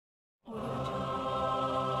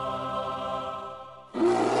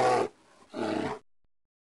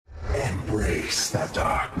the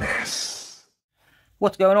darkness.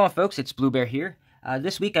 What's going on, folks? It's Bluebear here.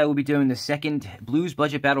 This week I will be doing the second Blues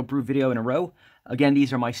Budget Battle Brew video in a row. Again,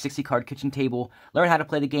 these are my 60-card kitchen table, learn how to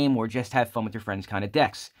play the game, or just have fun with your friends kind of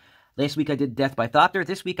decks. Last week I did Death by Thopter.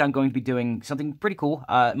 This week I'm going to be doing something pretty cool,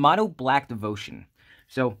 Mono Black Devotion.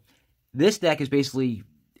 So this deck is basically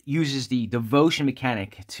uses the Devotion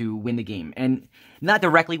mechanic to win the game. And not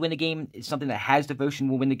directly win the game, it's something that has Devotion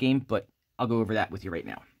will win the game, but I'll go over that with you right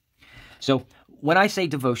now. So when I say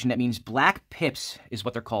Devotion, that means black pips is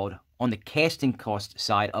what they're called on the casting cost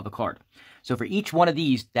side of a card. So for each one of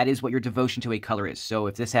these, that is what your devotion to a color is. So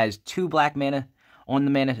if this has 2 black mana on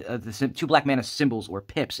the mana, 2 black mana symbols, or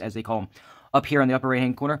pips as they call them, up here on the upper right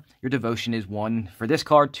hand corner, your devotion is 1 for this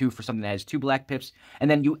card, 2 for something that has 2 black pips, and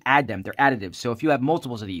then you add them. They're additive. So if you have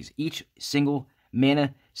multiples of these, each single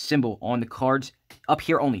mana symbol on the cards, up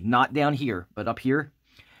here only, not down here, but up here,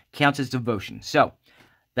 counts as devotion. So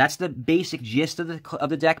that's the basic gist of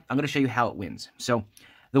the deck. I'm going to show you how it wins. So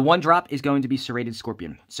the 1-drop is going to be Serrated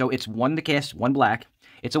Scorpion. So it's 1 to cast, 1 black.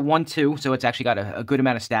 It's a 1/2, so it's actually got a good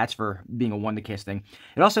amount of stats for being a 1 to cast thing.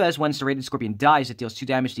 It also has when Serrated Scorpion dies, it deals 2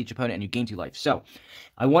 damage to each opponent and you gain 2 life. So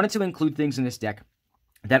I wanted to include things in this deck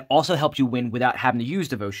that also helped you win without having to use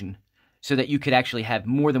Devotion, so that you could actually have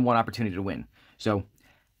more than one opportunity to win. So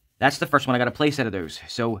that's the first one. I got a play set of those.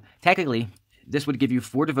 So technically, this would give you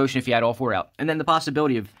 4 Devotion if you had all 4 out, and then the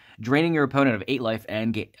possibility of draining your opponent of 8 life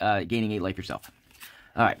and gaining 8 life yourself.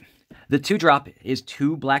 All right. The 2-drop is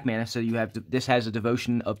 2 black mana, so you have this has a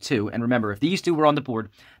devotion of 2. And remember, if these 2 were on the board,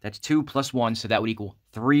 that's 2 plus 1, so that would equal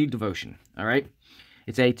 3 devotion. All right,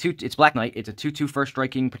 it's Black Knight. It's a 2/2 first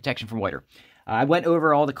striking protection from Whiter. I went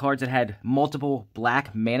over all the cards that had multiple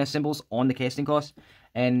black mana symbols on the casting cost,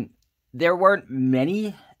 and there weren't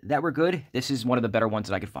many that were good. This is one of the better ones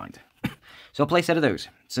that I could find. So I'll play a set of those.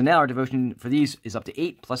 So now our devotion for these is up to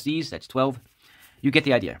 8 plus these. That's 12. You get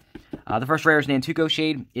the idea. The first rare is Nantuko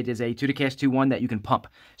Shade. It is a 2 to cast 2/1 that you can pump.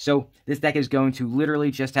 So this deck is going to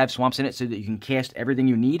literally just have swamps in it so that you can cast everything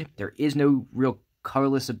you need. There is no real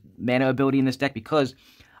colorless mana ability in this deck because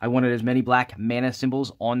I wanted as many black mana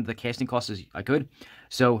symbols on the casting cost as I could.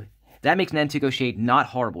 So that makes Nantuko Shade not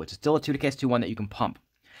horrible. It's still a 2 to cast 2/1 that you can pump.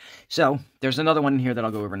 So there's another one in here that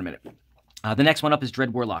I'll go over in a minute. The next one up is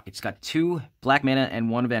Dread Warlock. It's got 2 black mana and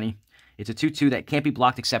 1 of any. It's a 2/2 that can't be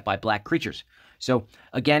blocked except by black creatures. So,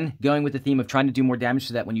 again, going with the theme of trying to do more damage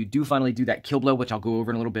so that when you do finally do that kill blow, which I'll go over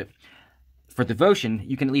in a little bit, for Devotion,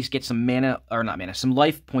 you can at least get some mana, or not mana, some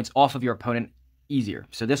life points off of your opponent easier.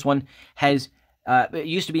 So this one has, it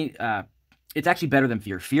used to be, it's actually better than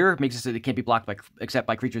Fear. Fear makes it so that it can't be blocked except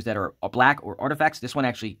by creatures that are black or artifacts. This one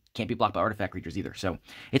actually can't be blocked by artifact creatures either. So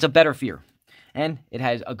it's a better Fear. And it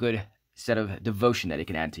has a good set of Devotion that it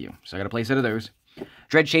can add to you. So I got to play a set of those.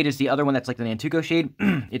 Dread Shade is the other one that's like the Nantuko Shade.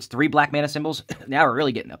 It's 3 black mana symbols. Now we're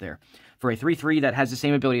really getting up there. For a 3/3 that has the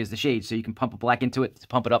same ability as the Shade, so you can pump a black into it to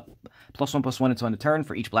pump it up. +1/+1 until end of turn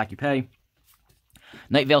for each black you pay.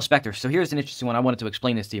 Nightveil Spectre. So here's an interesting one. I wanted to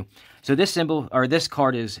explain this to you. So this symbol, or this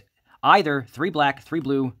card, is either 3 black, 3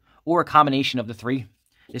 blue, or a combination of the 3.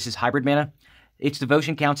 This is hybrid mana. Its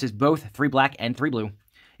devotion counts as both 3 black and 3 blue.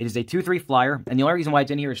 It is a 2/3 flyer, and the only reason why it's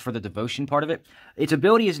in here is for the devotion part of it. Its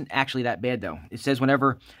ability isn't actually that bad, though. It says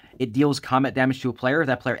whenever it deals combat damage to a player,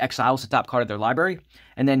 that player exiles the top card of their library,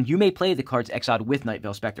 and then you may play the cards exiled with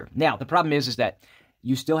Nightveil Spectre. Now, the problem is that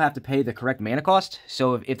you still have to pay the correct mana cost,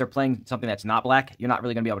 so if they're playing something that's not black, you're not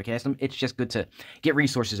really going to be able to cast them. It's just good to get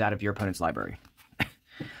resources out of your opponent's library.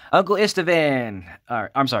 Uncle Istvan.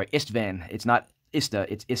 I'm sorry, Istvan. It's not Ista,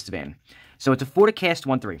 it's Istvan. So it's a 4 to cast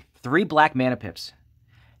 1/3. 3 black mana pips.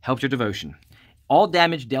 Helps your devotion. All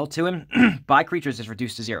damage dealt to him by creatures is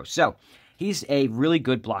reduced to 0. So he's a really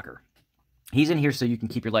good blocker. He's in here so you can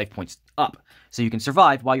keep your life points up, so you can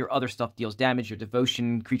survive while your other stuff deals damage. Your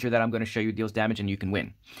devotion creature that I'm going to show you deals damage, and you can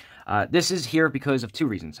win. This is here because of 2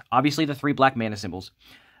 reasons. Obviously, the 3 black mana symbols,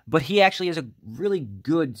 but he actually is a really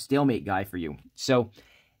good stalemate guy for you. So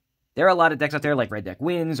there are a lot of decks out there like Red Deck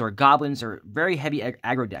Wins or Goblins or very heavy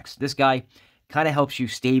aggro decks. This guy kind of helps you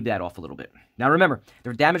stave that off a little bit. Now remember,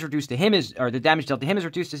 the damage reduced to him is, or the damage dealt to him is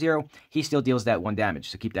reduced to 0. He still deals that 1 damage,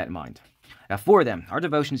 so keep that in mind. Now 4 of them. Our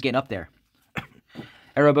devotion's getting up there.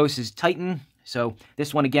 Erebos is Titan. So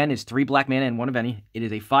this one again is 3 black mana and 1 of any. It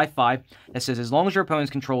is a 5/5 that says as long as your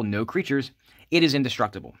opponents control no creatures, it is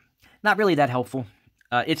indestructible. Not really that helpful.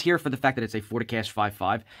 It's here for the fact that it's a 4 to cast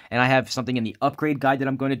 5/5, and I have something in the upgrade guide that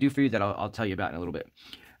I'm going to do for you that I'll tell you about in a little bit.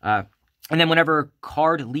 And then whenever a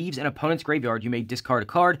card leaves an opponent's graveyard, you may discard a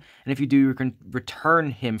card, and if you do, you can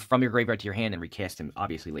return him from your graveyard to your hand and recast him,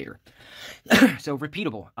 obviously, later. So,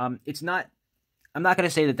 repeatable. I'm not going to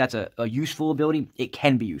say that that's a useful ability. It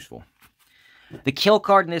can be useful. The kill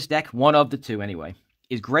card in this deck, one of the two anyway,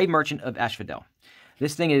 is Grey Merchant of Asphodel.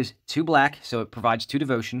 This thing is 2 black, so it provides 2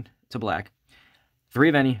 devotion to black, 3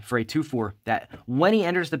 of any for a 2/4, that when he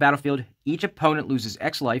enters the battlefield, each opponent loses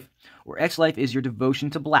X life, or X life is your devotion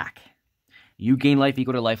to black. You gain life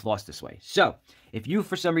equal to life lost this way. So, if you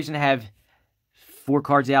for some reason have 4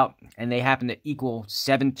 cards out, and they happen to equal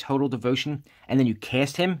 7 total devotion, and then you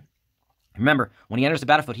cast him, remember, when he enters the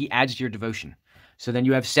battlefield, he adds to your devotion. So then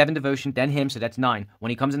you have 7 devotion, then him, so that's 9.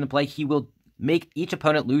 When he comes into play, he will make each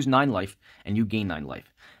opponent lose 9 life, and you gain 9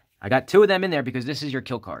 life. I got 2 of them in there because this is your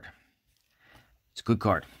kill card. It's a good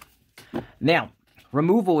card. Now,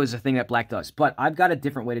 removal is a thing that black does, but I've got a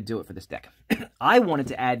different way to do it for this deck. I wanted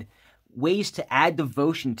to add ways to add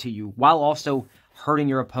devotion to you while also hurting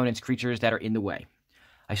your opponent's creatures that are in the way.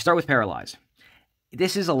 I start with Paralyze.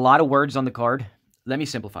 This is a lot of words on the card. Let me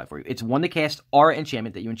simplify for you. It's 1 to cast Aura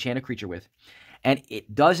Enchantment that you enchant a creature with, and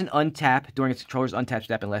it doesn't untap during its controller's untap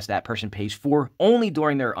step unless that person pays 4, only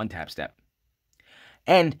during their untap step.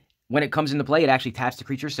 And when it comes into play, it actually taps the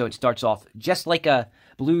creature, so it starts off just like a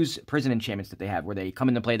Blues Prison enchantments that they have, where they come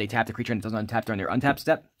into play, they tap the creature, and it doesn't untap during their untap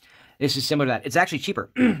step. This is similar to that. It's actually cheaper.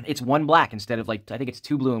 It's 1 black instead of, like, I think it's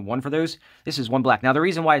 2 blue and 1 for those. This is 1 black. Now, the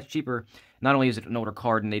reason why it's cheaper, not only is it an older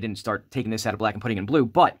card and they didn't start taking this out of black and putting it in blue,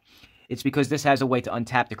 but it's because this has a way to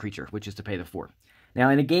untap the creature, which is to pay the 4. Now,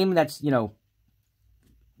 in a game that's,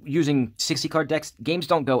 using 60-card decks, games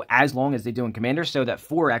don't go as long as they do in Commander, so that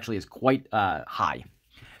 4 actually is quite high.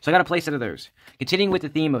 So I got a playset of those. Continuing with the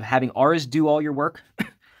theme of having auras do all your work,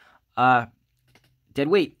 Dead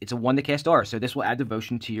Weight, it's a 1 to cast aura, so this will add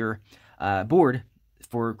devotion to your board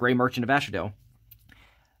for Grey Merchant of Asphodel.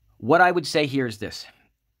 What I would say here is this.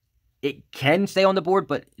 It can stay on the board,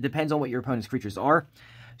 but it depends on what your opponent's creatures are.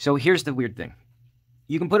 So here's the weird thing.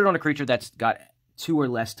 You can put it on a creature that's got 2 or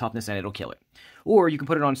less toughness and it'll kill it. Or you can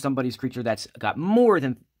put it on somebody's creature that's got more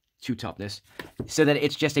than 2 toughness, so that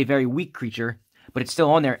it's just a very weak creature, but it's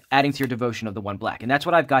still on there, adding to your devotion of the 1 black. And that's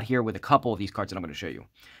what I've got here with a couple of these cards that I'm going to show you.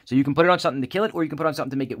 So you can put it on something to kill it, or you can put it on something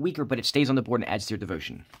to make it weaker, but it stays on the board and adds to your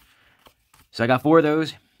devotion. So I got 4 of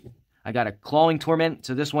those. I got a Clawing Torment,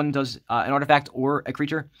 so this one does an artifact or a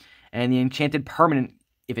creature. And the Enchanted Permanent,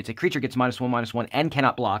 if it's a creature, gets -1/-1, and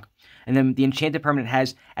cannot block. And then the Enchanted Permanent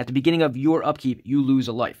has, at the beginning of your upkeep, you lose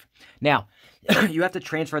a life. Now, you have to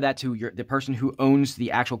transfer that to the person who owns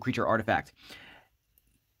the actual creature artifact.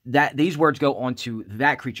 These words go onto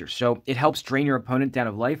that creature, so it helps drain your opponent down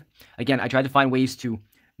of life. Again, I tried to find ways to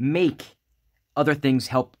make other things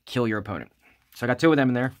help kill your opponent. So I got 2 of them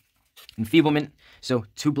in there. Enfeeblement, so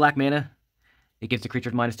 2 black mana. It gives the creature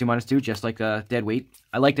 -2/-2, just like Dead Weight.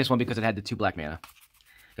 I like this one because it had the 2 black mana.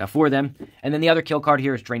 Got 4 of them. And then the other kill card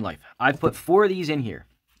here is Drain Life. I've put 4 of these in here,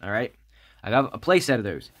 all right? I got a play set of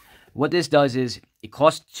those. What this does is it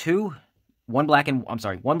costs 1 black and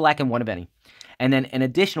 1 of any. And then an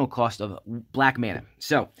additional cost of black mana.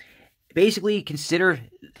 So, basically, consider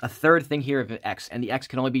a third thing here of X, and the X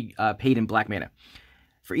can only be paid in black mana.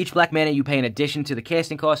 For each black mana, you pay in addition to the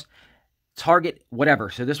casting cost, target whatever.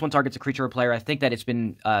 So this one targets a creature or player. I think that it's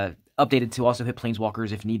been updated to also hit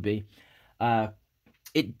planeswalkers if need be.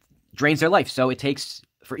 It drains their life, so it takes,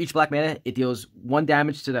 for each black mana, it deals 1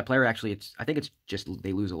 damage to that player. Actually, I think it's just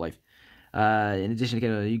they lose a life. In addition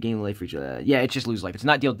to you gain life for each. Yeah, it just lose life. It's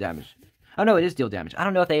not deal damage. Oh, no, it is deal damage. I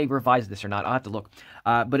don't know if they revised this or not. I'll have to look.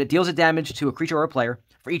 But it deals a damage to a creature or a player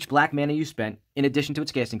for each black mana you spent, in addition to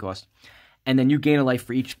its casting cost. And then you gain a life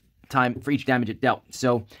for each damage it dealt.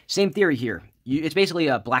 So, same theory here. It's basically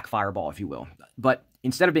a black fireball, if you will. But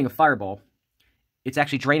instead of being a fireball, it's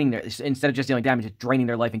actually draining instead of just dealing damage, it's draining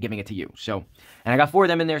their life and giving it to you. So, and I got 4 of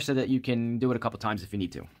them in there so that you can do it a couple times if you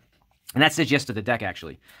need to. And that's the gist of the deck,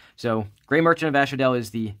 actually. So, Grey Merchant of Asphodel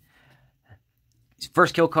is the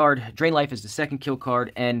first kill card, Drain Life is the second kill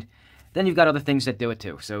card, and then you've got other things that do it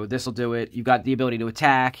too. So this will do it. You've got the ability to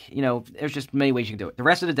attack. There's just many ways you can do it. The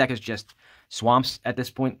rest of the deck is just swamps at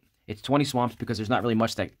this point. It's 20 swamps because there's not really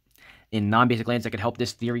much that in non-basic lands that could help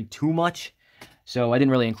this theory too much. So I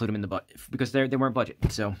didn't really include them in the budget because they weren't budget.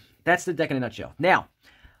 So that's the deck in a nutshell. Now,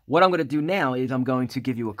 what I'm going to do now is I'm going to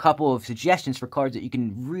give you a couple of suggestions for cards that you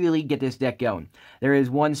can really get this deck going. There is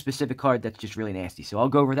one specific card that's just really nasty, so I'll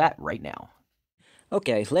go over that right now.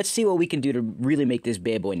 Okay, let's see what we can do to really make this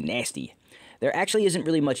bad boy nasty. There actually isn't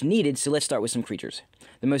really much needed, so let's start with some creatures.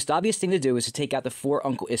 The most obvious thing to do is to take out the 4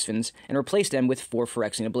 Uncle Isfins and replace them with 4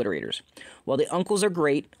 Phyrexian Obliterators. While the Uncles are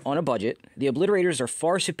great on a budget, the Obliterators are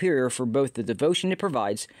far superior for both the devotion it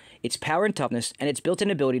provides, its power and toughness, and its built-in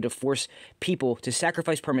ability to force people to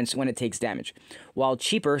sacrifice permanents when it takes damage. While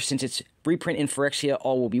cheaper, since its reprint in Phyrexia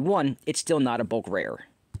all will be 1, it's still not a bulk rare.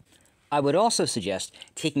 I would also suggest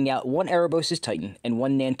taking out one Erebos' Titan and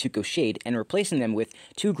one Nantuko Shade and replacing them with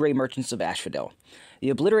 2 Grey Merchants of Asphodel.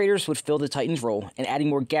 The Obliterators would fill the Titan's role, and adding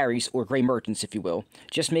more Garys, or Grey Merchants if you will,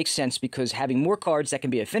 just makes sense because having more cards that can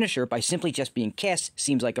be a finisher by simply just being cast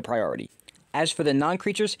seems like a priority. As for the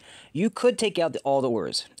non-creatures, you could take out all the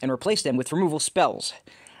auras and replace them with removal spells.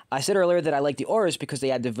 I said earlier that I like the auras because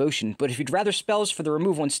they add devotion, but if you'd rather spells for the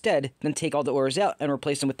removal instead, then take all the auras out and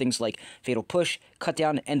replace them with things like Fatal Push, Cut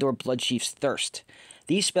Down, and/or Bloodchief's Thirst.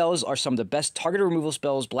 These spells are some of the best targeted removal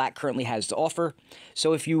spells Black currently has to offer,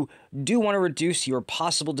 so if you do want to reduce your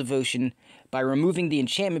possible devotion by removing the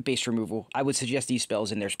enchantment-based removal, I would suggest these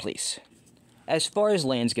spells in their place. As far as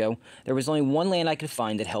lands go, there was only one land I could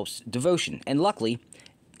find that helps devotion, and luckily,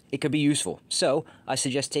 it could be useful. So, I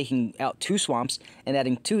suggest taking out 2 swamps and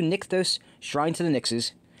adding 2 Nykthos Shrine to the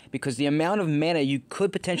Nyxes, because the amount of mana you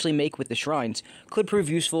could potentially make with the shrines could prove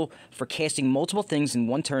useful for casting multiple things in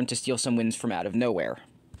one turn to steal some wins from out of nowhere.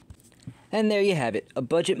 And there you have it, a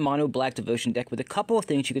budget mono black devotion deck with a couple of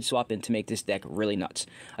things you could swap in to make this deck really nuts.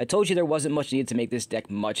 I told you there wasn't much needed to make this deck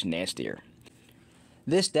much nastier.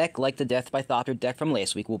 This deck, like the Death by Thopter deck from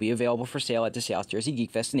last week, will be available for sale at the South Jersey Geek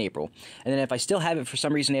Fest in April, and then if I still have it for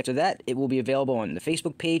some reason after that, it will be available on the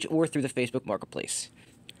Facebook page or through the Facebook Marketplace.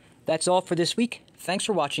 That's all for this week. Thanks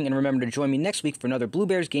for watching, and remember to join me next week for another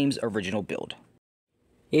Bluebears Games original build.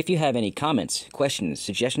 If you have any comments, questions,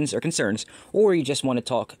 suggestions, or concerns, or you just want to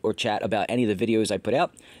talk or chat about any of the videos I put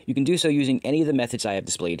out, you can do so using any of the methods I have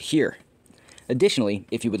displayed here. Additionally,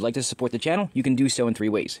 if you would like to support the channel, you can do so in 3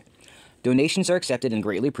 ways. Donations are accepted and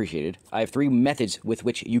greatly appreciated. I have 3 methods with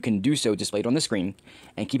which you can do so displayed on the screen,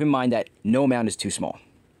 and keep in mind that no amount is too small.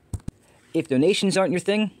 If donations aren't your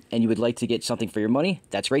thing, and you would like to get something for your money,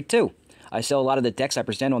 that's great too. I sell a lot of the decks I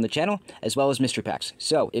present on the channel, as well as mystery packs,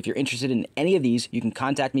 so if you're interested in any of these, you can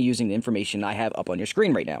contact me using the information I have up on your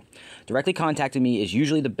screen right now. Directly contacting me is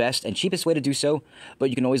usually the best and cheapest way to do so,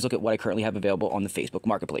 but you can always look at what I currently have available on the Facebook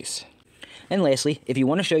Marketplace. And lastly, if you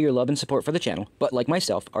want to show your love and support for the channel, but like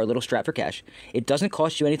myself, are a little strapped for cash, it doesn't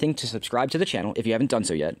cost you anything to subscribe to the channel if you haven't done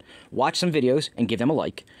so yet, watch some videos and give them a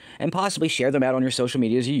like, and possibly share them out on your social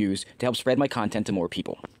medias you use to help spread my content to more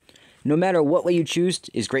people. No matter what way you choose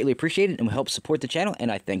is greatly appreciated and will help support the channel,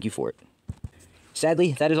 and I thank you for it.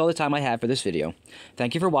 Sadly, that is all the time I have for this video.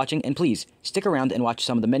 Thank you for watching, and please, stick around and watch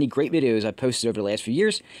some of the many great videos I've posted over the last few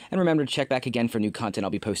years, and remember to check back again for new content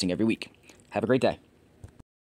I'll be posting every week. Have a great day.